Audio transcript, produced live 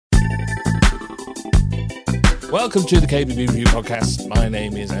Welcome to the KBB Review Podcast. My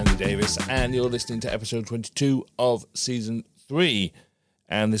name is Andy Davis, and you're listening to episode 22 of season 3.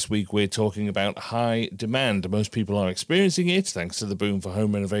 And this week we're talking about high demand. Most people are experiencing it thanks to the boom for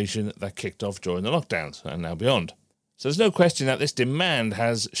home renovation that kicked off during the lockdowns and now beyond. So there's no question that this demand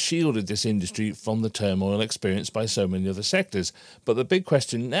has shielded this industry from the turmoil experienced by so many other sectors. But the big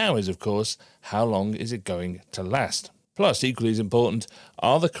question now is, of course, how long is it going to last? Plus, equally as important,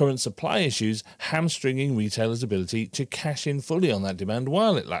 are the current supply issues hamstringing retailers' ability to cash in fully on that demand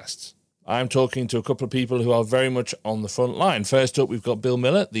while it lasts? I'm talking to a couple of people who are very much on the front line. First up, we've got Bill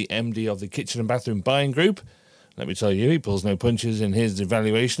Miller, the MD of the Kitchen and Bathroom Buying Group. Let me tell you, he pulls no punches in his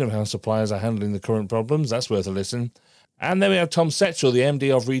evaluation of how suppliers are handling the current problems. That's worth a listen. And then we have Tom Setchell, the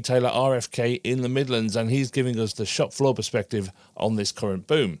MD of retailer RFK in the Midlands, and he's giving us the shop floor perspective on this current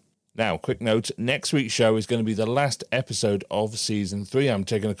boom. Now, quick note, next week's show is going to be the last episode of Season 3. I'm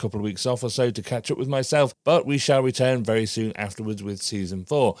taking a couple of weeks off or so to catch up with myself, but we shall return very soon afterwards with Season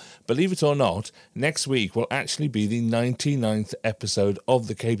 4. Believe it or not, next week will actually be the 99th episode of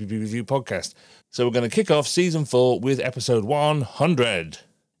the KBB Review Podcast. So we're going to kick off Season 4 with episode 100.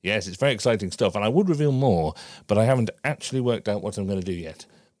 Yes, it's very exciting stuff, and I would reveal more, but I haven't actually worked out what I'm going to do yet.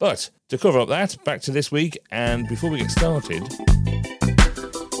 But to cover up that, back to this week, and before we get started,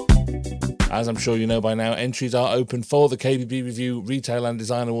 as I'm sure you know by now, entries are open for the KBB Review Retail and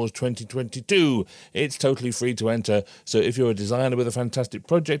Design Awards 2022. It's totally free to enter, so if you're a designer with a fantastic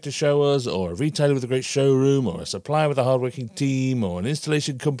project to show us, or a retailer with a great showroom, or a supplier with a hardworking team, or an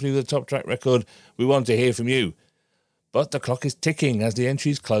installation company with a top track record, we want to hear from you. But the clock is ticking as the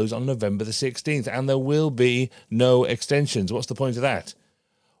entries close on November the 16th, and there will be no extensions. What's the point of that?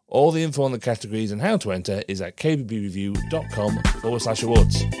 All the info on the categories and how to enter is at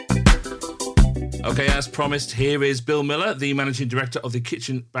kbbreview.com/awards. Okay, as promised, here is Bill Miller, the Managing Director of the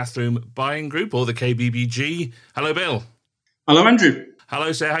Kitchen Bathroom Buying Group, or the KBBG. Hello, Bill. Hello, Andrew.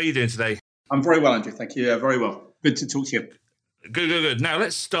 Hello, sir. How are you doing today? I'm very well, Andrew. Thank you. Very well. Good to talk to you. Good. Now,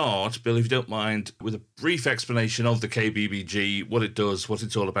 let's start, Bill, if you don't mind, with a brief explanation of the KBBG, what it does, what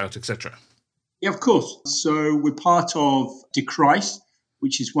it's all about, etc. Yeah, of course. So we're part of Decryse,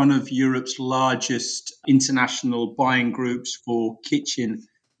 which is one of Europe's largest international buying groups for kitchen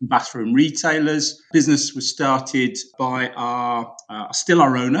bathroom retailers. Business was started by our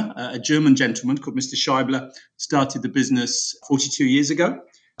owner, a German gentleman called Mr. Scheibler, started the business 42 years ago,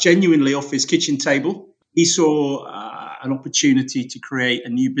 genuinely off his kitchen table. He saw an opportunity to create a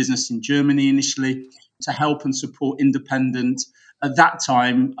new business in Germany initially to help and support independent, at that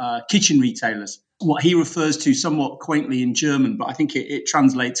time, kitchen retailers. What he refers to somewhat quaintly in German, but I think it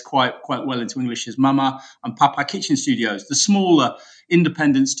translates quite well into English as Mama and Papa kitchen studios, the smaller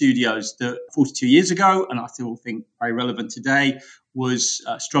independent studios that 42 years ago, and I still think very relevant today, was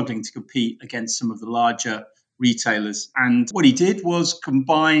struggling to compete against some of the larger retailers. And what he did was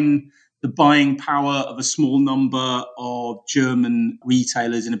combine the buying power of a small number of German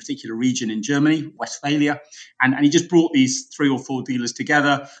retailers in a particular region in Germany, Westphalia. And he just brought these 3 or 4 dealers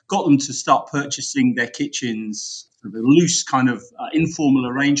together, got them to start purchasing their kitchens, sort of a loose kind of informal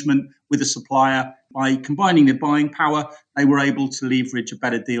arrangement with a supplier. By combining their buying power, they were able to leverage a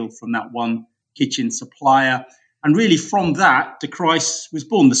better deal from that one kitchen supplier. And really from that, Decryse was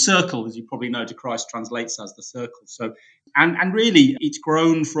born. The circle, as you probably know, Decryse translates as the circle. So, and really it's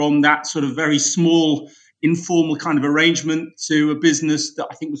grown from that sort of very small, informal kind of arrangement to a business that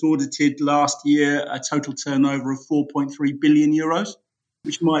I think was audited last year, a total turnover of 4.3 billion euros,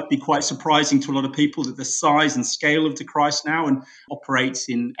 which might be quite surprising to a lot of people that the size and scale of Decryse now, and operates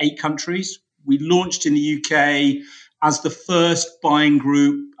in 8 countries. We launched in the UK as the first buying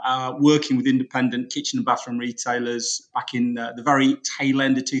group working with independent kitchen and bathroom retailers back in the very tail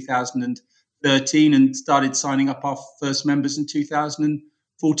end of 2013, and started signing up our first members in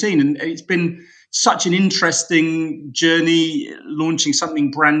 2014. And it's been such an interesting journey launching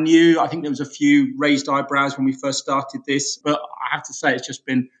something brand new. I think there was a few raised eyebrows when we first started this, but I have to say it's just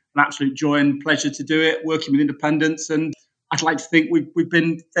been an absolute joy and pleasure to do it, working with independents. And I'd like to think we've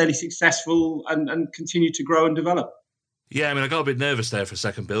been fairly successful and continue to grow and develop. Yeah, I mean, I got a bit nervous there for a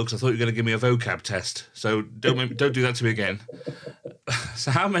second, Bill, because I thought you were going to give me a vocab test. So don't do that to me again.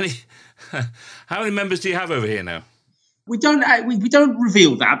 So how many members do you have over here now? We don't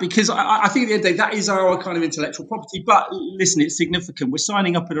reveal that because I think at the end of the day, that is our kind of intellectual property. But listen, it's significant. We're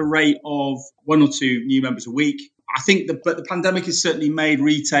signing up at a rate of 1 or 2 new members a week. I think the pandemic has certainly made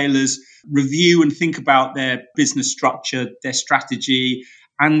retailers review and think about their business structure, their strategy.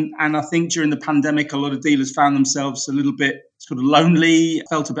 And I think during the pandemic, a lot of dealers found themselves a little bit sort of lonely,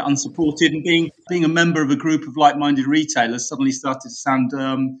 felt a bit unsupported, and being a member of a group of like-minded retailers suddenly started to sound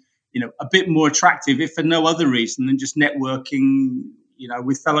a bit more attractive, if for no other reason than just networking,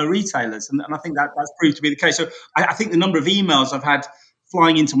 with fellow retailers. And I think that's proved to be the case. So I think the number of emails I've had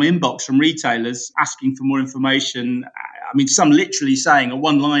flying into my inbox from retailers asking for more information, I mean, some literally saying a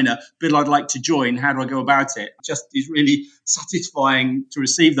one-liner, "Bill, I'd like to join. How do I go about it?" Just is really satisfying to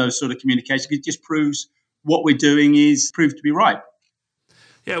receive those sort of communications. It just proves what we're doing is proved to be right.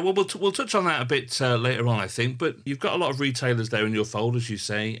 Yeah, well, we'll touch on that a bit later on, I think. But you've got a lot of retailers there in your fold, as you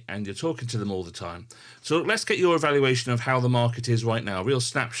say, and you're talking to them all the time. So let's get your evaluation of how the market is right now, a real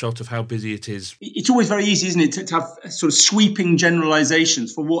snapshot of how busy it is. It's always very easy, isn't it, to have sort of sweeping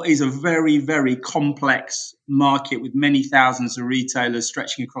generalizations for what is a very, very complex market with many thousands of retailers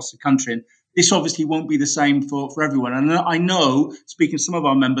stretching across the country. And this obviously won't be the same for everyone. And I know, speaking to some of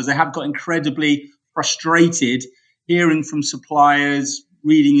our members, they have got incredibly frustrated hearing from suppliers,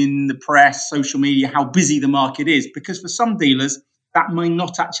 reading in the press, social media, how busy the market is, because for some dealers, that may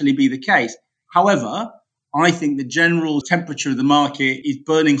not actually be the case. However, I think the general temperature of the market is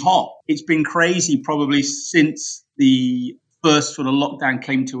burning hot. It's been crazy probably since the first sort of lockdown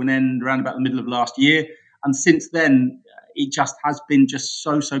came to an end around about the middle of last year. And since then, it just has been just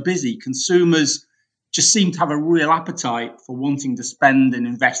so busy. Consumers just seem to have a real appetite for wanting to spend and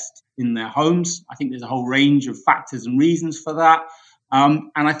invest in their homes. I think there's a whole range of factors and reasons for that.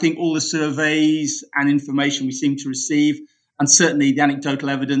 And I think all the surveys and information we seem to receive, and certainly the anecdotal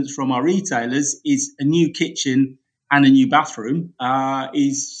evidence from our retailers, is a new kitchen and a new bathroom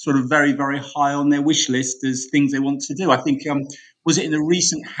is sort of very, very high on their wish list as things they want to do. I think, was it in the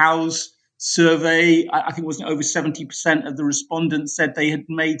recent House survey, I think wasn't over 70% of the respondents said they had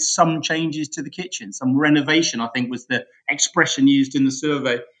made some changes to the kitchen, some renovation, I think was the expression used in the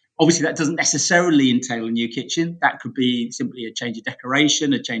survey. Obviously, that doesn't necessarily entail a new kitchen. That could be simply a change of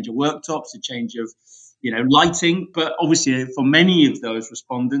decoration, a change of worktops, a change of, lighting. But obviously, for many of those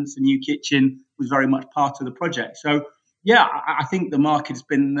respondents, a new kitchen was very much part of the project. So, yeah, I think the market has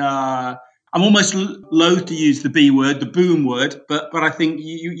been. I'm almost loath to use the B word, the boom word, but I think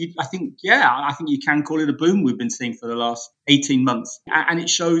I think you can call it a boom we've been seeing for the last 18 months, and it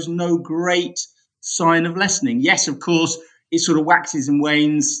shows no great sign of lessening. Yes, of course. It sort of waxes and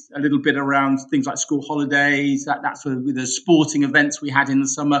wanes a little bit around things like school holidays, that sort of with the sporting events we had in the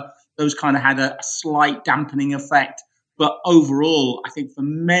summer. Those kind of had a slight dampening effect. But overall, I think for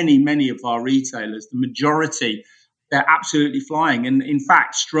many, many of our retailers, the majority, they're absolutely flying and, in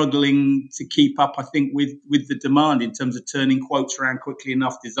fact, struggling to keep up, I think, with the demand in terms of turning quotes around quickly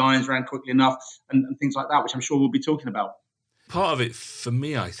enough, designs around quickly enough, and things like that, which I'm sure we'll be talking about. Part of it, for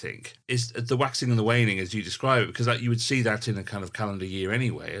me, I think, is the waxing and the waning, as you describe it, because you would see that in a kind of calendar year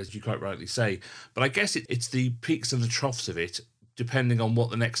anyway, as you quite rightly say. But I guess it's the peaks and the troughs of it, depending on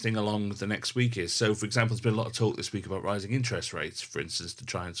what the next thing along the next week is. So, for example, there's been a lot of talk this week about rising interest rates, for instance, to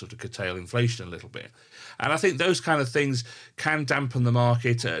try and sort of curtail inflation a little bit. And I think those kind of things can dampen the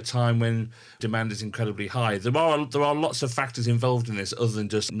market at a time when demand is incredibly high. There are lots of factors involved in this other than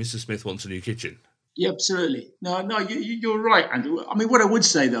just Mrs. Smith wants a new kitchen. Yeah, absolutely. No, you're right, Andrew. I mean, what I would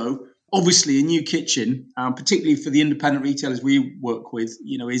say, though, obviously a new kitchen, particularly for the independent retailers we work with,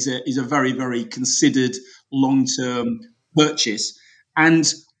 is a very, very considered long-term purchase. And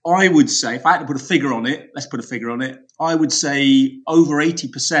I would say, if I had to put a figure on it, let's put a figure on it, I would say over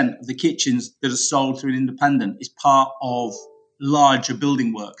 80% of the kitchens that are sold through an independent is part of larger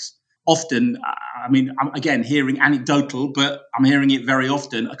building works. Often, I mean, I'm again hearing anecdotal, but I'm hearing it very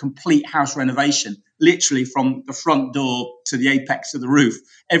often, a complete house renovation, literally from the front door to the apex of the roof.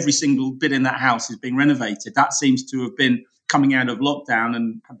 Every single bit in that house is being renovated. That seems to have been coming out of lockdown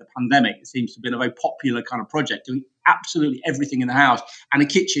and the pandemic. It seems to have been a very popular kind of project, doing absolutely everything in the house. And a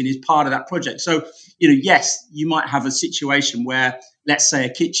kitchen is part of that project. So, yes, you might have a situation where, let's say,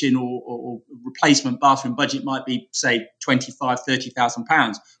 a kitchen or replacement bathroom budget might be, say, £25,000,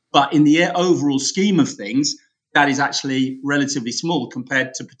 £30,000. But in the overall scheme of things, that is actually relatively small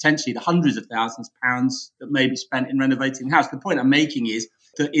compared to potentially the hundreds of thousands of pounds that may be spent in renovating the house. The point I'm making is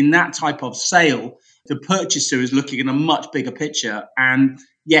that in that type of sale, the purchaser is looking at a much bigger picture. And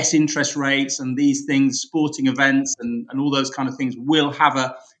yes, interest rates and these things, sporting events and all those kind of things will have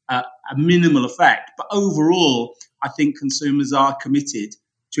a minimal effect. But overall, I think consumers are committed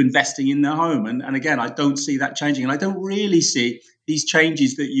to investing in their home. And again, I don't see that changing. And I don't really see these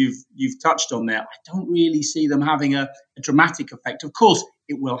changes that you've touched on there. I don't really see them having a dramatic effect. Of course,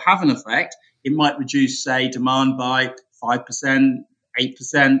 it will have an effect. It might reduce, say, demand by 5%,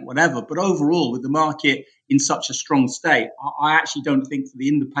 8%, whatever. But overall, with the market in such a strong state, I actually don't think for the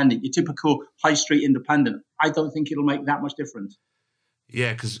independent, your typical high street independent, I don't think it'll make that much difference.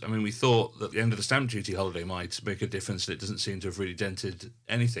 Yeah, because, we thought that the end of the stamp duty holiday might make a difference, and it doesn't seem to have really dented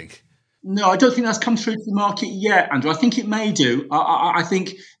anything. No, I don't think that's come through to the market yet, Andrew. I think it may do. I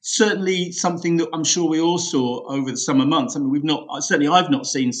think certainly something that I'm sure we all saw over the summer months. I mean, we've not certainly I've not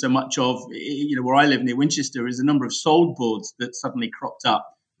seen so much of. Where I live near Winchester is a number of sold boards that suddenly cropped up.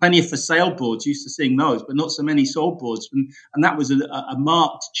 Plenty of for sale boards, used to seeing those, but not so many sold boards, and that was a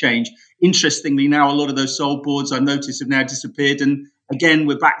marked change. Interestingly, now a lot of those sold boards I've noticed have now disappeared, and again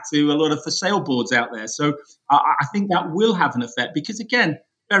we're back to a lot of for sale boards out there. So I think that will have an effect because again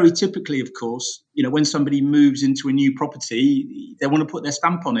very typically, of course, when somebody moves into a new property, they want to put their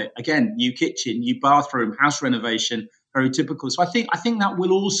stamp on it. Again, new kitchen, new bathroom, house renovation, very typical. So I think that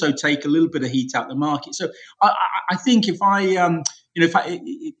will also take a little bit of heat out the market. So I think if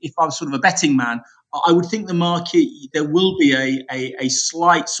if I was sort of a betting man, I would think the market, there will be a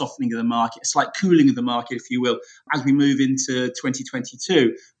slight softening of the market, a slight cooling of the market, if you will, as we move into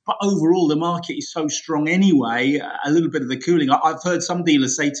 2022. But overall, the market is so strong anyway, a little bit of the cooling. I've heard some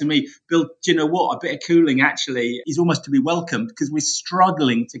dealers say to me, Bill, do you know what? A bit of cooling actually is almost to be welcomed because we're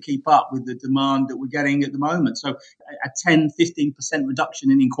struggling to keep up with the demand that we're getting at the moment. So a 10-15%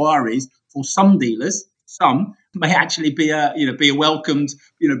 reduction in inquiries for some dealers, some may actually be a welcomed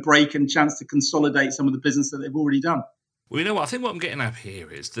break and chance to consolidate some of the business that they've already done. Well, you know what? I think what I'm getting at here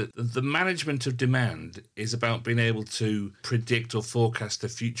is that the management of demand is about being able to predict or forecast the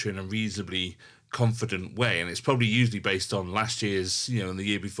future in a reasonably confident way. And it's probably usually based on last year's, and the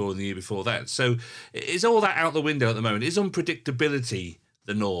year before and the year before that. So is all that out the window at the moment? Is unpredictability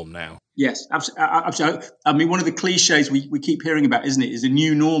the norm now? Yes, absolutely. I mean, one of the cliches we keep hearing about, isn't it, is a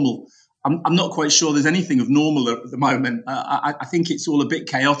new normal. I'm not quite sure there's anything of normal at the moment. I think it's all a bit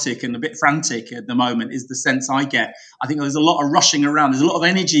chaotic and a bit frantic at the moment is the sense I get. I think there's a lot of rushing around. There's a lot of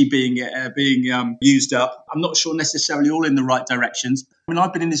energy being used up. I'm not sure necessarily all in the right directions. I mean,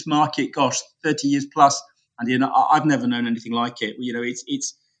 I've been in this market, 30 years plus, and I've never known anything like it.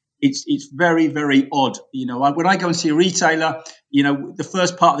 It's very, very odd. When I go and see a retailer, the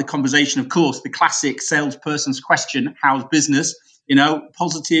first part of the conversation, of course, the classic salesperson's question, how's business?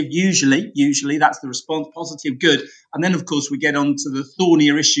 Positive, usually that's the response, positive, good. And then, of course, we get on to the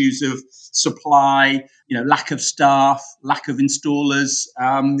thornier issues of supply, lack of staff, lack of installers,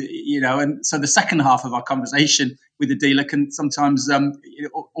 and so the second half of our conversation with the dealer can sometimes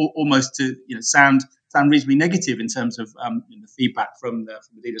almost sound reasonably negative in terms of the feedback from the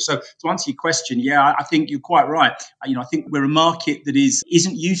dealer. So to answer your question, yeah, I think you're quite right. I think we're a market that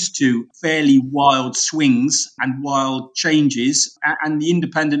isn't used to fairly wild swings and wild changes, and the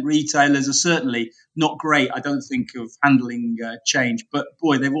independent retailers are certainly not great, I don't think, of handling change. But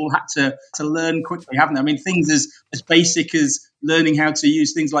boy, they've all had to learn quickly, haven't they? I mean, things as basic as learning how to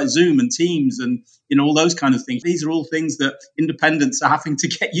use things like Zoom and Teams and all those kind of things. These are all things that independents are having to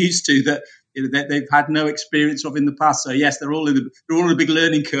get used to that they've had no experience of in the past. So yes, they're all on a big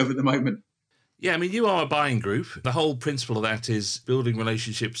learning curve at the moment. Yeah, I mean, you are a buying group. The whole principle of that is building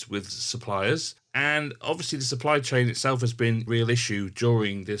relationships with suppliers. And obviously the supply chain itself has been a real issue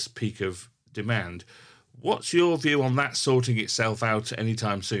during this peak of demand. What's your view on that sorting itself out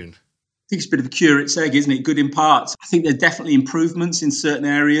anytime soon? I think it's a bit of a curate's egg, isn't it? Good in parts. I think there are definitely improvements in certain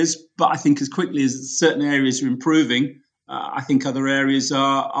areas, but I think as quickly as certain areas are improving, I think other areas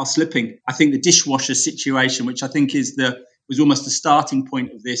are slipping. I think the dishwasher situation, which I think was almost the starting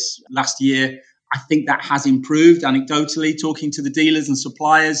point of this last year, I think that has improved anecdotally, talking to the dealers and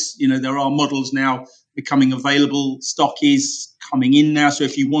suppliers. There are models now becoming available. Stock is coming in now. So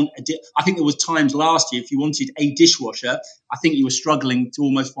if you want I think there was times last year, if you wanted a dishwasher, I think you were struggling to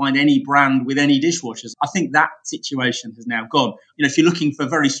almost find any brand with any dishwashers. I think that situation has now gone. If you're looking for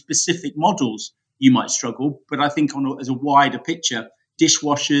very specific models, you might struggle. But I think as a wider picture,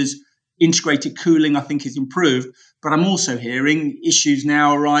 dishwashers, integrated cooling, I think, is improved. But I'm also hearing issues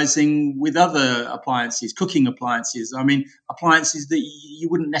now arising with other appliances, cooking appliances. I mean, appliances that you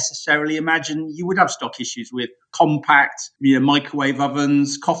wouldn't necessarily imagine you would have stock issues with. Compact, microwave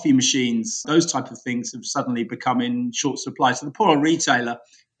ovens, coffee machines, those type of things have suddenly become in short supply. So the poor old retailer,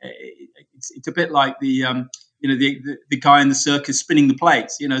 it's a bit like the guy in the circus spinning the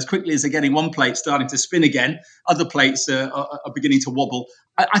plates. As quickly as they're getting one plate starting to spin again, other plates are beginning to wobble.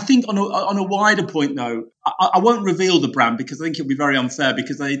 I think on a wider point, though, I won't reveal the brand because I think it would be very unfair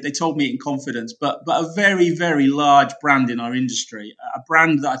because they told me it in confidence, but a very, very large brand in our industry, a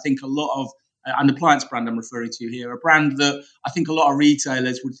brand that I think a lot of, an appliance brand I'm referring to here, a brand that I think a lot of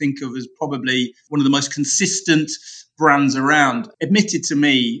retailers would think of as probably one of the most consistent brands around, admitted to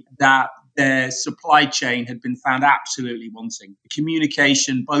me that their supply chain had been found absolutely wanting. The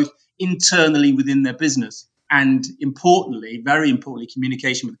communication, both internally within their business and importantly, very importantly,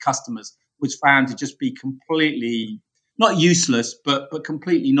 communication with customers was found to just be completely not useless, but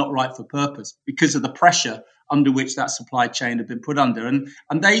completely not right for purpose because of the pressure under which that supply chain had been put under. And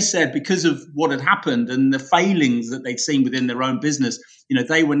they said because of what had happened and the failings that they'd seen within their own business,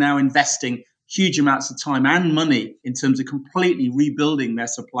 they were now investing huge amounts of time and money in terms of completely rebuilding their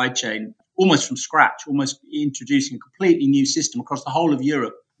supply chain almost from scratch, almost introducing a completely new system across the whole of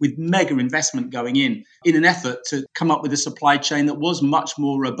Europe with mega investment going in an effort to come up with a supply chain that was much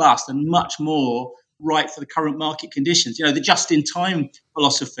more robust and much more right for the current market conditions. The just-in-time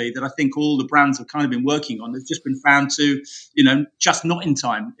philosophy that I think all the brands have kind of been working on has just been found to, just not in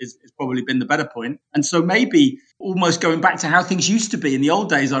time is probably been the better point. And so maybe almost going back to how things used to be in the old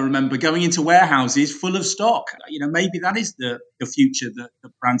days, I remember going into warehouses full of stock. Maybe that is the future that the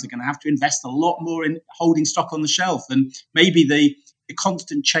brands are going to have to invest a lot more in holding stock on the shelf. And maybe the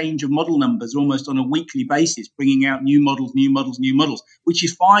constant change of model numbers almost on a weekly basis, bringing out new models, which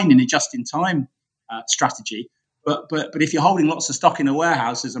is fine in a just-in-time strategy. But if you're holding lots of stock in a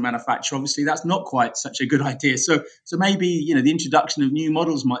warehouse as a manufacturer, obviously that's not quite such a good idea. So maybe the introduction of new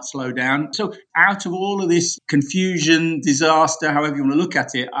models might slow down. So out of all of this confusion, disaster, however you want to look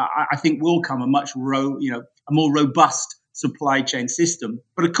at it, I think will come a more robust supply chain system.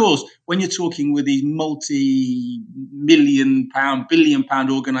 But of course, when you're talking with these multi-million-pound,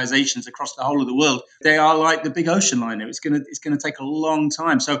 billion-pound organisations across the whole of the world, they are like the big ocean liner. It's going to take a long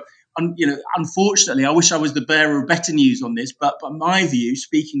time. So. Unfortunately, I wish I was the bearer of better news on this, but my view,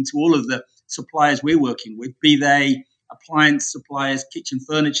 speaking to all of the suppliers we're working with, be they appliance suppliers, kitchen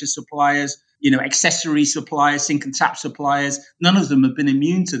furniture suppliers, accessory suppliers, sink and tap suppliers, none of them have been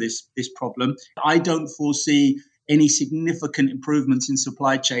immune to this problem. I don't foresee any significant improvements in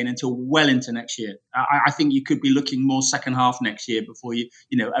supply chain until well into next year. I think you could be looking more second half next year before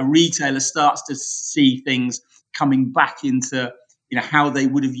a retailer starts to see things coming back into how they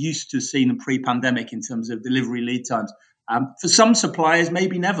would have used to seen them pre-pandemic in terms of delivery lead times. For some suppliers,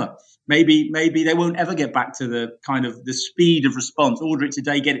 maybe never. Maybe they won't ever get back to the kind of the speed of response, order it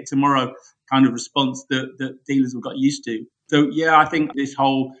today, get it tomorrow kind of response that dealers have got used to. So, yeah, I think this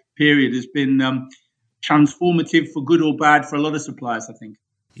whole period has been transformative for good or bad for a lot of suppliers, I think.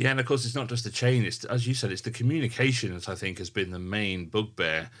 Yeah, and of course, it's not just the chain. It's, as you said, it's the communication that I think has been the main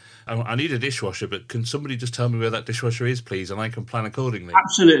bugbear. I need a dishwasher, but can somebody just tell me where that dishwasher is, please, and I can plan accordingly?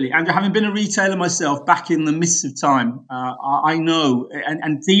 Absolutely. And having been a retailer myself back in the midst of time, I know,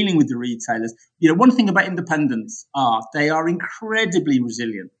 and dealing with the retailers, one thing about independents they are incredibly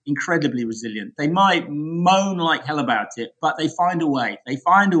resilient. They might moan like hell about it, but they find a way.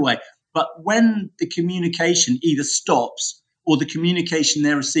 But when the communication either stops or the communication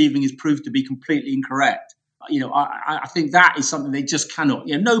they're receiving is proved to be completely incorrect, I think that is something they just cannot.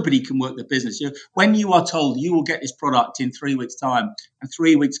 Nobody can work their business. When you are told you will get this product in 3 weeks' time, and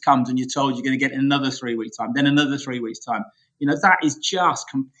 3 weeks comes and you're told you're going to get it in another 3 weeks' time, then another 3 weeks' time, that is just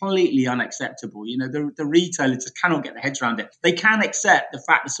completely unacceptable. The retailer just cannot get their heads around it. They can accept the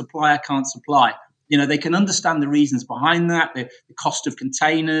fact the supplier can't supply. They can understand the reasons behind that, the cost of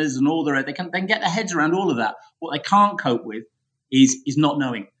containers and all the rest. They can get their heads around all of that. What they can't cope with is not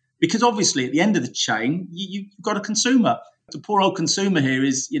knowing. Because obviously at the end of the chain, you've got a consumer. The poor old consumer here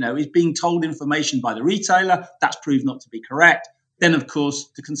is being told information by the retailer. That's proved not to be correct. Then, of course,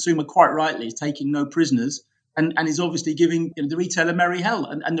 the consumer quite rightly is taking no prisoners and is obviously giving the retailer merry hell.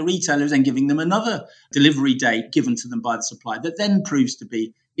 And the retailer is then giving them another delivery date given to them by the supplier that then proves to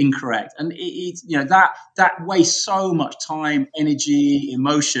be incorrect. And that wastes so much time, energy,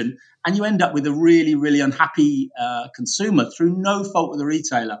 emotion, and you end up with a really, really unhappy consumer through no fault of the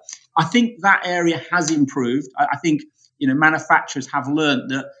retailer. I think that area has improved. I think manufacturers have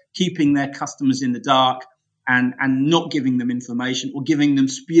learned that keeping their customers in the dark and not giving them information or giving them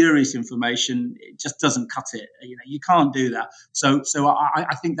spurious information, it just doesn't cut it. You can't do that. So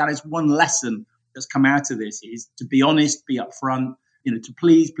I think that is one lesson that's come out of this, is to be honest, be upfront, to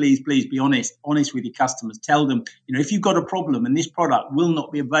please be honest with your customers. Tell them, if you've got a problem and this product will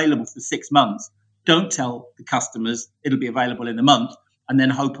not be available for 6 months, don't tell the customers it'll be available in a month and then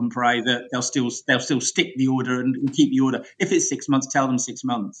hope and pray that they'll still stick the order and keep the order. If it's 6 months, tell them 6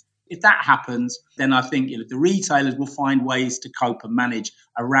 months. If that happens, then I think the retailers will find ways to cope and manage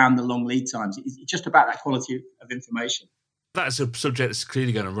around the long lead times. It's just about that quality of information. That's a subject that's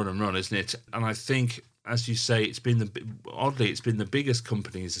clearly going to run and run, isn't it? And I think as you say, it's been the biggest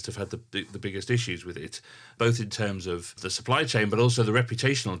companies that have had the biggest issues with it, both in terms of the supply chain, but also the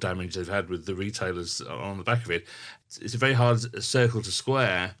reputational damage they've had with the retailers on the back of it. It's a very hard circle to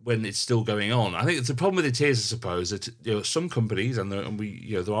square when it's still going on. I think the problem with it is, I suppose, that some companies, and there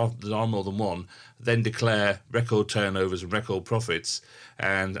are more than one, then declare record turnovers and record profits,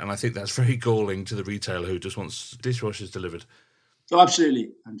 and I think that's very galling to the retailer who just wants dishwashers delivered. So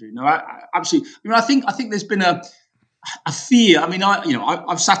absolutely, Andrew. No, absolutely. I think there's been a fear.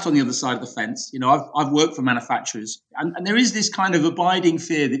 I've sat on the other side of the fence. I've worked for manufacturers, and there is this kind of abiding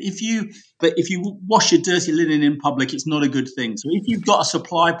fear that if you wash your dirty linen in public, it's not a good thing. So if you've got a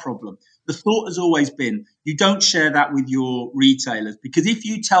supply problem, the thought has always been you don't share that with your retailers, because if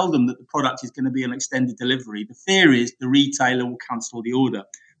you tell them that the product is going to be an extended delivery, the fear is the retailer will cancel the order.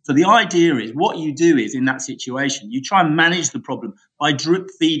 So the idea is what you do is in that situation, you try and manage the problem by drip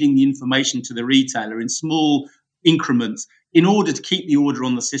feeding the information to the retailer in small increments in order to keep the order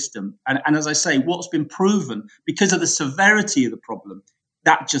on the system. And as I say, what's been proven because of the severity of the problem,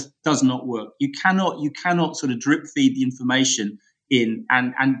 that just does not work. You cannot sort of drip feed the information in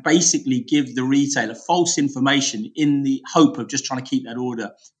and basically give the retailer false information in the hope of just trying to keep that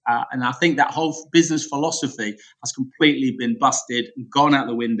order. And I think that whole business philosophy has completely been busted and gone out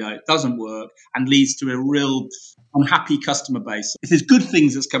the window. It doesn't work and leads to a real unhappy customer base. If there's good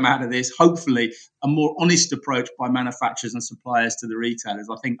things that's come out of this, hopefully a more honest approach by manufacturers and suppliers to the retailers.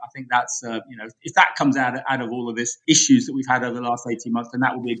 I think that's if that comes out of all of this issues that we've had over the last 18 months, then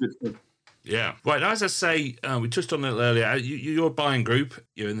that will be a good thing. Yeah, right. As I say, we touched on it earlier. You're a buying group.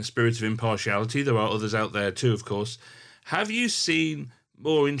 You're in the spirit of impartiality. There are others out there too, of course. Have you seen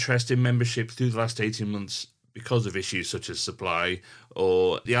more interest in membership through the last 18 months because of issues such as supply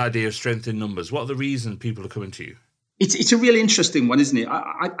or the idea of strength in numbers? What are the reasons people are coming to you? It's a really interesting one, isn't it?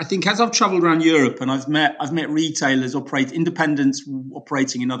 I think as I've travelled around Europe and I've met retailers, independents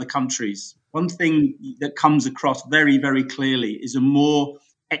operating in other countries, one thing that comes across very, very clearly is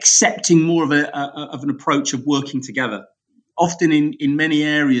accepting more of an approach of working together. Often in many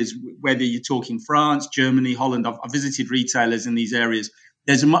areas, whether you're talking France, Germany, Holland, I've visited retailers in these areas,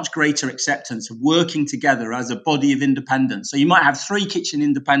 there's a much greater acceptance of working together as a body of independents. So you might have 3 kitchen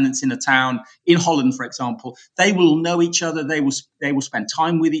independents in a town. In Holland, for example, they will know each other. They will spend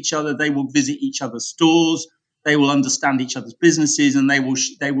time with each other. They will visit each other's stores. They will understand each other's businesses, and they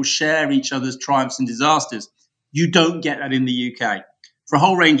will share each other's triumphs and disasters. You don't get that in the UK. For a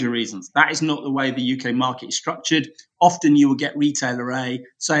whole range of reasons. That is not the way the UK market is structured. Often you will get retailer A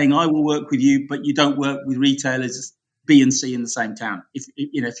saying, I will work with you, but you don't work with retailers B and C in the same town.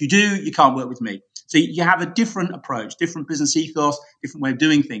 If you do, you can't work with me. So you have a different approach, different business ethos, different way of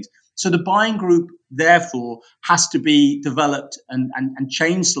doing things. So the buying group, therefore, has to be developed and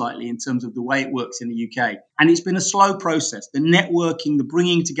changed slightly in terms of the way it works in the UK. And it's been a slow process. The networking, the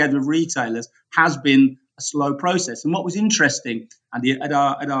bringing together of retailers has been a slow process. And what was interesting, Andy, at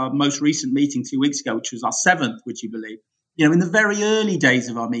our most recent meeting 2 weeks ago, which was our 7th, would you believe, in the very early days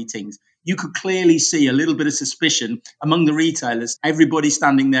of our meetings, you could clearly see a little bit of suspicion among the retailers. Everybody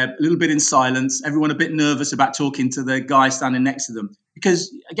standing there, a little bit in silence, everyone a bit nervous about talking to the guy standing next to them.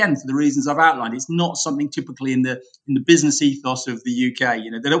 Because, again, for the reasons I've outlined, it's not something typically in the business ethos of the UK.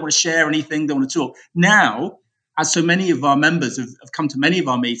 They don't want to share anything, they want to talk. Now, as so many of our members have come to many of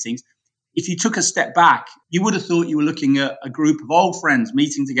our meetings, if you took a step back, you would have thought you were looking at a group of old friends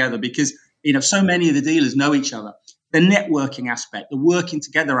meeting together because, so many of the dealers know each other. The networking aspect, the working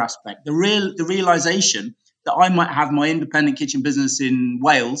together aspect, the realization that I might have my independent kitchen business in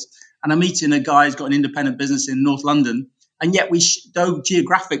Wales and I'm meeting a guy who's got an independent business in North London. And yet though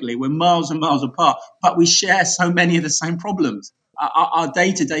geographically we're miles and miles apart, but we share so many of the same problems. Our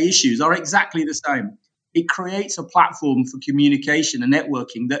day-to-day issues are exactly the same. It creates a platform for communication and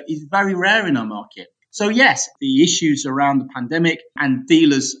networking that is very rare in our market. So yes, the issues around the pandemic and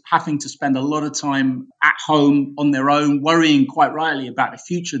dealers having to spend a lot of time at home on their own, worrying quite rightly about the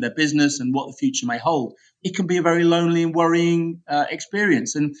future of their business and what the future may hold. It can be a very lonely and worrying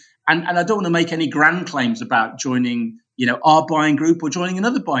experience. And I don't want to make any grand claims about joining, our buying group or joining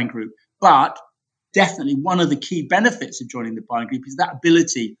another buying group. But definitely one of the key benefits of joining the buying group is that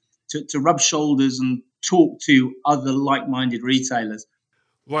ability to rub shoulders and talk to other like-minded retailers.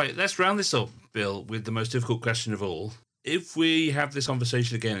 Right, let's round this up, Bill, with the most difficult question of all. If we have this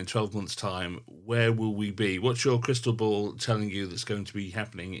conversation again in 12 months' time, where will we be? What's your crystal ball telling you that's going to be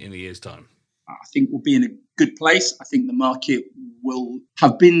happening in a year's time? I think we'll be in a good place. I think the market will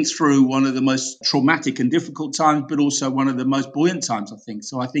have been through one of the most traumatic and difficult times, but also one of the most buoyant times, I think.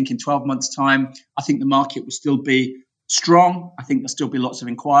 So I think in 12 months' time, I think the market will still be strong. I think there'll still be lots of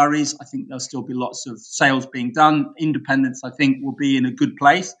inquiries. I think there'll still be lots of sales being done. Independents, I think, will be in a good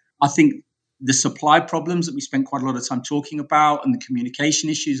place. I think the supply problems that we spent quite a lot of time talking about and the communication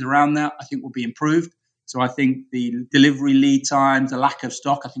issues around that, I think will be improved. So I think the delivery lead times, the lack of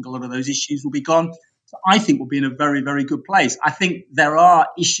stock, I think a lot of those issues will be gone. So I think we'll be in a very, very good place. I think there are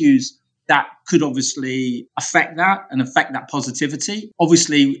issues that could obviously affect that and affect that positivity.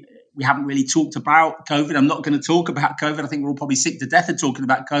 Obviously, we haven't really talked about COVID. I'm not going to talk about COVID. I think we're all probably sick to death of talking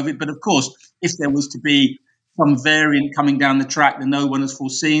about COVID. But of course, if there was to be some variant coming down the track that no one has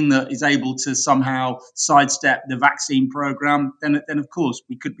foreseen that is able to somehow sidestep the vaccine program, then of course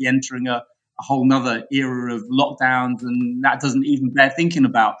we could be entering a whole nother era of lockdowns, and that doesn't even bear thinking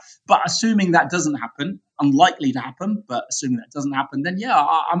about. But assuming that doesn't happen, unlikely to happen, but assuming that doesn't happen, then yeah,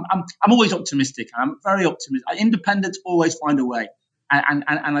 I'm always optimistic. I'm very optimistic. Independents always find a way. And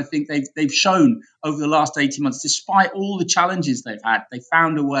I think they've shown over the last 18 months, despite all the challenges they've had, they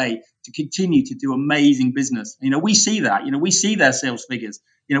found a way to continue to do amazing business. We see that. We see their sales figures.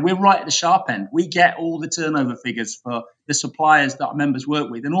 We're right at the sharp end. We get all the turnover figures for the suppliers that our members work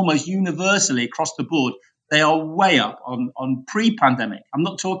with, and almost universally across the board, they are way up on pre-pandemic. I'm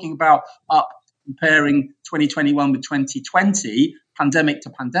not talking about up comparing 2021 with 2020, pandemic to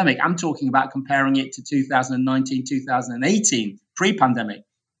pandemic. I'm talking about comparing it to 2019, 2018, pre-pandemic.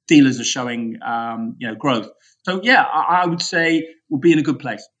 Dealers are showing, growth. So yeah, I would say we'll be in a good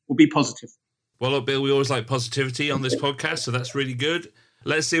place. We'll be positive. Well, look, Bill, we always like positivity on this podcast, so that's really good.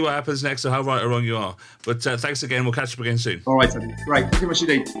 Let's see what happens next or how right or wrong you are. But thanks again. We'll catch up again soon. All right, Andy. Great. Thank you very much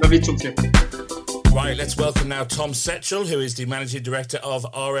indeed. Lovely to talk to you. Right, let's welcome now Tom Setchell, who is the Managing Director of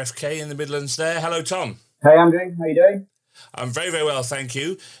RFK in the Midlands there. Hello, Tom. Hey, Andrew. How you doing? I'm very, very well, thank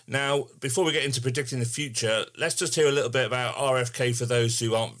you. Now, before we get into predicting the future, let's just hear a little bit about RFK for those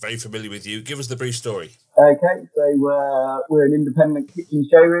who aren't very familiar with you. Give us the brief story. Okay, so we're an independent kitchen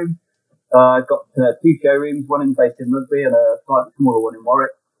showroom. I've got two showrooms, one based in Rugby and a slightly smaller one in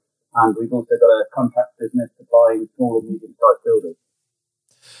Warwick. And we've also got a contract business supplying small and medium-sized builders.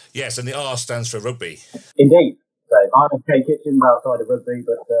 Yes, and the R stands for Rugby. Indeed. So RFK Kitchens outside of Rugby,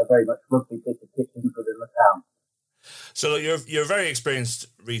 but very much Rugby-fitted kitchens within the town. So you're a very experienced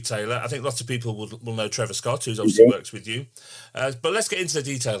retailer. I think lots of people will know Trevor Scott, who's obviously works with you. But let's get into the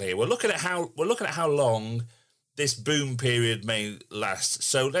detail here. We're looking at how long this boom period may last.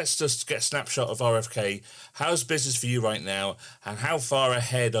 So let's just get a snapshot of RFK. How's business for you right now, and how far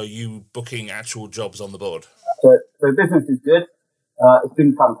ahead are you booking actual jobs on the board? So business is good. It's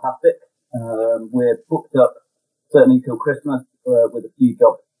been fantastic. We're booked up certainly till Christmas with a few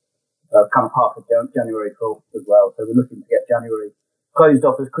jobs, kind of half of January full as well. So we're looking to get January closed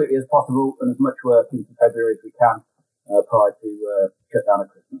off as quickly as possible and as much work into February as we can prior to shut down at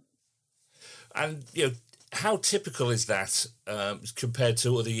Christmas. And how typical is that compared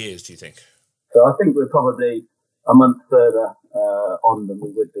to other years, do you think? So I think we're probably a month further on than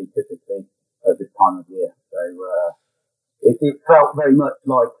we would be typically at this time of year. So it felt very much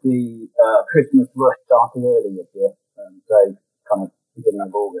like the Christmas rush started early this year. So kind of beginning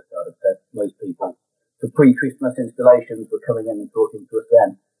of August, I'd have said. Most people, the pre-Christmas installations were coming in and talking to us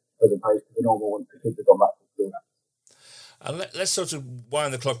then, as opposed to the normal ones because kids have gone back to school. And let's sort of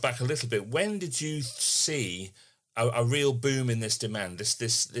wind the clock back a little bit. When did you see a real boom in this demand,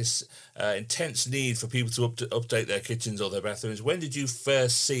 this intense need for people to update their kitchens or their bathrooms? When did you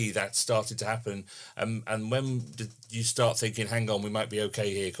first see that started to happen? And when did you start thinking, hang on, we might be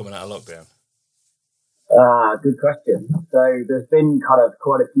okay here coming out of lockdown? Good question. So there's been kind of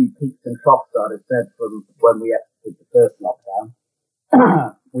quite a few peaks and troughs, I'd have said, from when we exited the first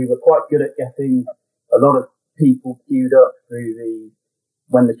lockdown. We were quite good at getting a lot of people queued up through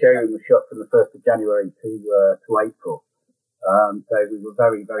when the showroom was shut from the 1st of January to April. So we were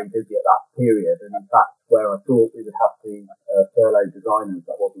very, very busy at that period. And in fact, where I thought we would have to furlough designers,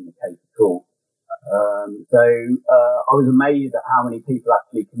 that wasn't the case at all. I was amazed at how many people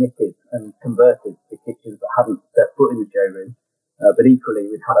actually committed and converted to kitchens that hadn't set foot in the showroom. But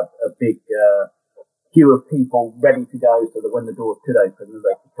equally, we'd had a big queue of people ready to go so that when the doors could open,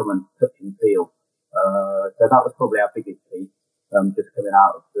 they could come and touch and feel. So that was probably our biggest piece, just coming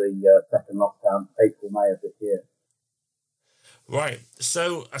out of the second lockdown, April, May of this year. Right.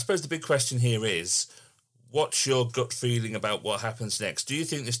 So I suppose the big question here is, what's your gut feeling about what happens next? Do you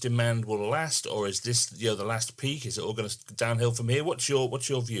think this demand will last, or is this the last peak? Is it all going to downhill from here? What's your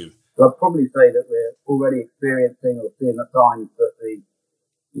view? So I'd probably say that we're already experiencing or seeing the signs that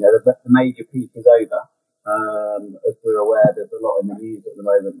the major peak is over. As we're aware, there's a lot in the news at the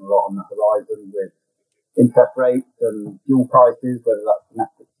moment, a lot on the horizon with interest rates and fuel prices, whether that's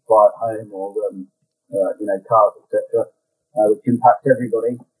domestic supply at home or cars, etc., which impacts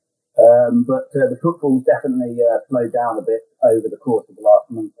everybody. But the football's definitely slowed down a bit over the course of the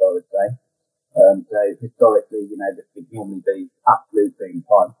last month, I would say. So historically, this would normally be absolute boom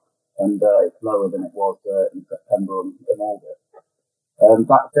time, and it's lower than it was in September and August.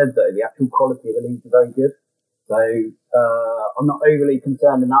 That said, though, the actual quality of the leagues are very good. So I'm not overly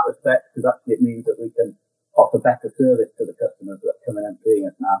concerned in that respect, because actually it means that we can offer better service to the customers that are coming and seeing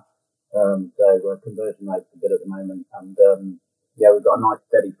us now. So conversion rates are good at the moment, and we've got a nice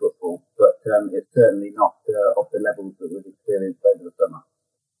steady football, but it's certainly not of the levels that we've experienced over the summer.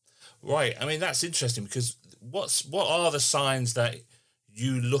 Right. I mean, that's interesting, because what are the signs that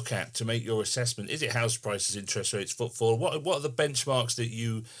you look at to make your assessment? Is it house prices, interest rates, footfall? What are the benchmarks that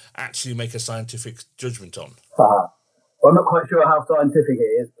you actually make a scientific judgment on? Well, I'm not quite sure how scientific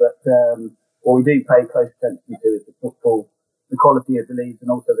it is, but what we do pay close attention to is the footfall, the quality of the leagues, and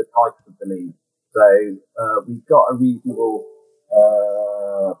also the types of the leagues. So we've got a reasonable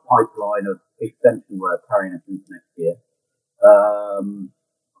pipeline of extension work carrying us into next year.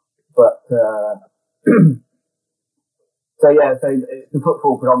 So it's the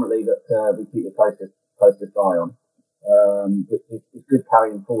footfall predominantly that we keep the closest eye on, which is good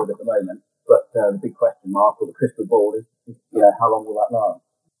carrying forward at the moment. But the big question mark, or the crystal ball, is how long will that last?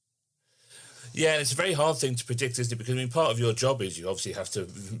 Yeah, and it's a very hard thing to predict, isn't it? Because part of your job is you obviously have to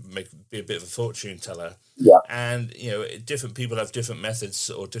be a bit of a fortune teller. Yeah. And different people have different methods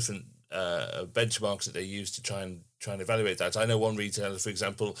or different benchmarks that they use to try and evaluate that. I know one retailer, for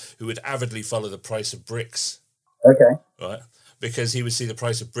example, who would avidly follow the price of bricks. Okay. Right. Because he would see the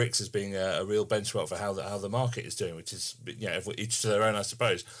price of bricks as being a real benchmark for how the market is doing, which is each to their own, I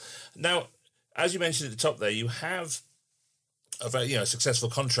suppose. Now, as you mentioned at the top there, you have a very successful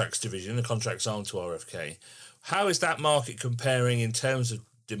contracts division, a contracts arm to RFK. How is that market comparing in terms of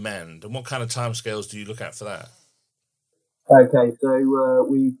demand, and what kind of timescales do you look at for that? Okay, so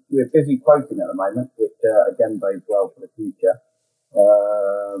we're busy quoting at the moment, which again bodes well for the future.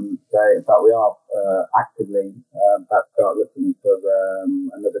 So in fact, we are actively about to start looking for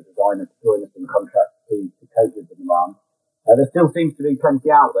another designer to join us in contracts to cope with the demand. There still seems to be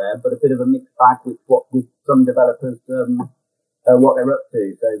plenty out there, but a bit of a mixed bag with some developers. What they're up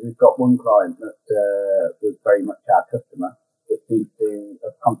to. So we've got one client that was very much our customer that seems to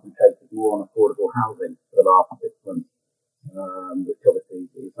have concentrated more on affordable housing for the last 6 months, which obviously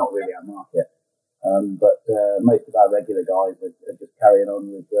is not really our market. But most of our regular guys are just carrying on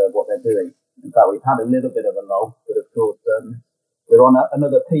with what they're doing. In fact, we've had a little bit of a lull, but of course we're on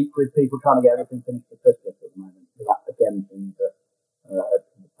another peak with people trying to get everything finished for Christmas at the moment. So that again seems a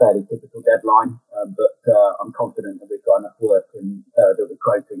fairly typical deadline, but I'm confident that we've got enough work that we're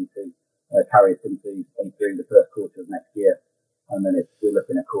quoting to carry us into and through the first quarter of next year, and then we're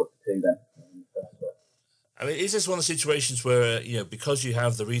looking at quarter two then. I mean, is this one of the situations where, because you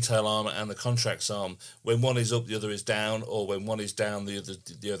have the retail arm and the contracts arm, when one is up, the other is down, or when one is down, the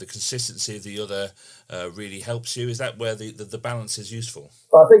other consistency of the other really helps you? Is that where the balance is useful?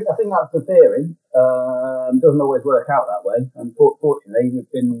 Well, I think that's the theory. It doesn't always work out that way. And fortunately,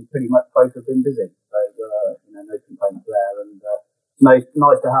 we've been pretty much both have been busy. So, no complaints there. And it's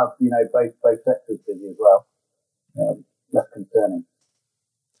nice to have, both sectors busy as well. Less concerning.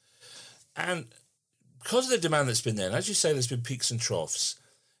 And because of the demand that's been there, and as you say, there's been peaks and troughs,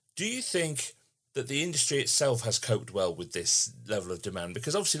 do you think that the industry itself has coped well with this level of demand?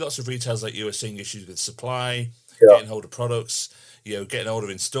 Because obviously lots of retailers like you are seeing issues with supply, getting hold of products, getting hold of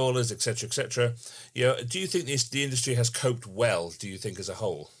installers, etc., etc. Do you think the industry has coped well, do you think, as a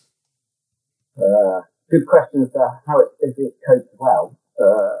whole? Good question as to how it coped well.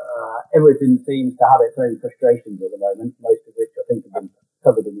 Everything seems to have its own frustrations at the moment, most of which I think have been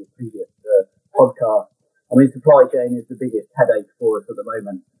covered in your previous podcast. I mean, supply chain is the biggest headache for us at the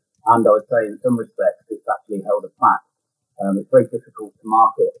moment, and I would say in some respects it's actually held us back. It's very difficult to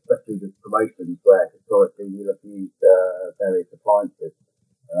market, especially with promotions where historically you'll have used various appliances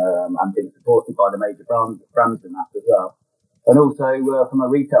and been supported by the major brands in that as well. And also from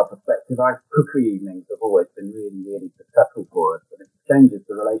a retail perspective, our cookery evenings have always been really, really successful for us, and it changes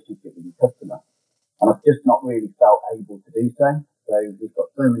the relationship with the customer. And I've just not really felt able to do so. So we've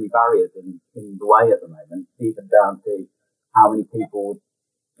got so many barriers in the way at the moment, even down to how many people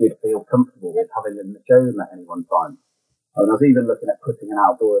would feel comfortable with having them in the showroom at any one time. I was even looking at putting an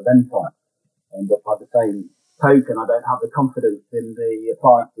outdoor event on, but by the same token, I don't have the confidence in the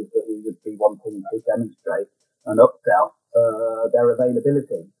appliances that we would be wanting to demonstrate and upsell their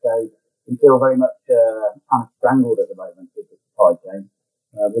availability. So we feel very much kind of strangled at the moment with the supply chain.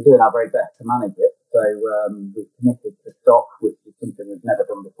 We're doing our very best to manage it. So we've committed to stock, which is something we've never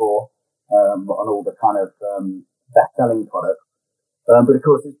done before, on all the kind of best-selling products. But of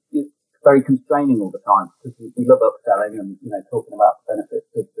course, it's very constraining all the time because we love upselling and talking about the benefits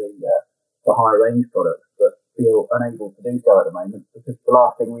of the higher range products, but feel unable to do so at the moment because the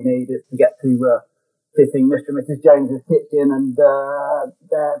last thing we need is to get to fitting Mr. and Mrs. Jones's kitchen and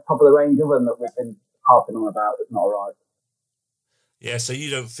their top of the range oven that we've been harping on about has not arrived. Yeah, so you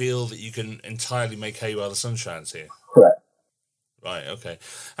don't feel that you can entirely make hay while the sun shines here? Correct. Right, okay.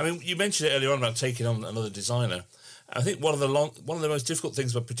 I mean, you mentioned it earlier on about taking on another designer. I think one of the most difficult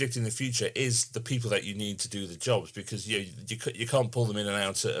things about predicting the future is the people that you need to do the jobs, because you can't pull them in and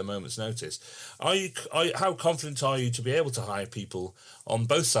out at a moment's notice. How confident are you to be able to hire people on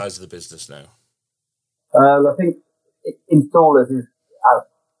both sides of the business now? I think installers is, as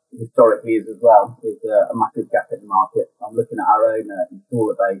historically is as well, is a massive gap in the market. I'm looking at our own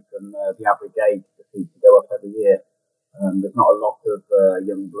installer base, and the average age seems to go up every year. There's not a lot of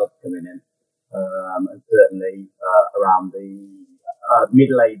young blood coming in. And certainly around the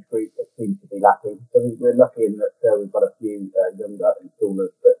middle-aged group that seems to be lacking. So we're lucky in that we've got a few younger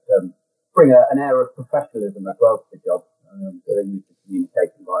installers that bring an air of professionalism as well to the job. So they're used to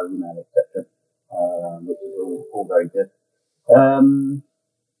communicating via email, etc., which is all very good.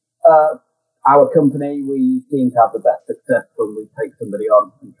 Our company, we seem to have the best success when we take somebody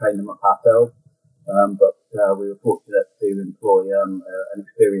on and train them up ourselves. But we were fortunate to employ an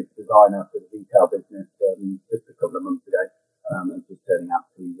experienced designer for the retail business just a couple of months ago, and it's turning out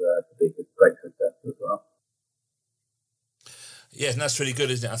to be a great success as well. Yeah, and that's really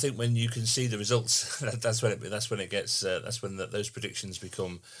good, isn't it? I think when you can see the results, that's when those predictions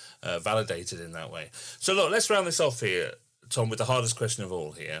become validated in that way. So look, let's round this off here, Tom, with the hardest question of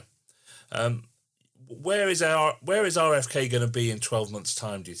all here. Where is RFK going to be in 12 months'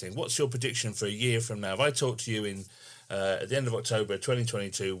 time, do you think? What's your prediction for a year from now? If I talk to you at the end of October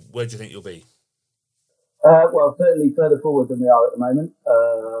 2022, where do you think you'll be? Well, certainly further forward than we are at the moment,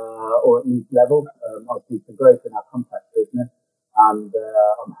 or at least level. I see some growth in our contract business, and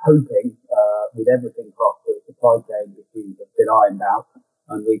I'm hoping, with everything crossed, that the supply chain issues have been ironed out,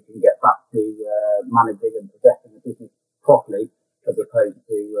 and we can get back to managing and progressing the business properly, as opposed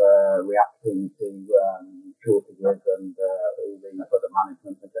to reacting to shortages and all the other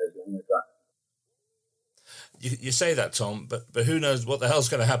management that goes along with that. You say that, Tom, but who knows what the hell's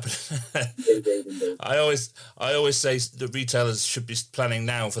going to happen? Indeed. I always say that retailers should be planning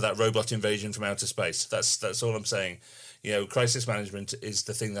now for that robot invasion from outer space. That's all I'm saying. Crisis management is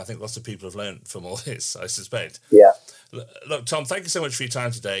the thing that I think lots of people have learned from all this, I suspect. Yeah. Look, Tom, thank you so much for your time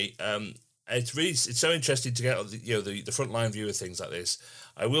today. It's so interesting to get the frontline view of things like this.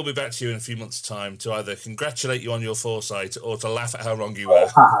 I will be back to you in a few months' time to either congratulate you on your foresight or to laugh at how wrong you were.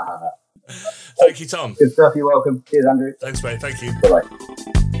 Thank you, Tom. Good stuff. You're welcome. Cheers, Andrew. Thanks, mate. Thank you. Bye-bye.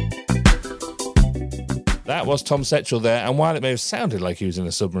 That was Tom Setchell there, and while it may have sounded like he was in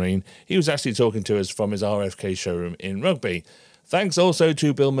a submarine, he was actually talking to us from his RFK showroom in Rugby. Thanks also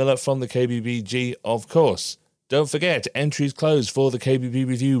to Bill Miller from the KBBG, of course. Don't forget, entries close for the KBB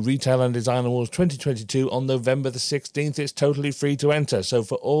Review Retail and Design Awards 2022 on November the 16th. It's totally free to enter, so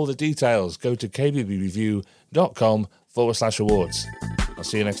for all the details, go to kbbreview.com/awards. I'll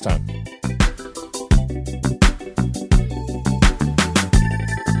see you next time.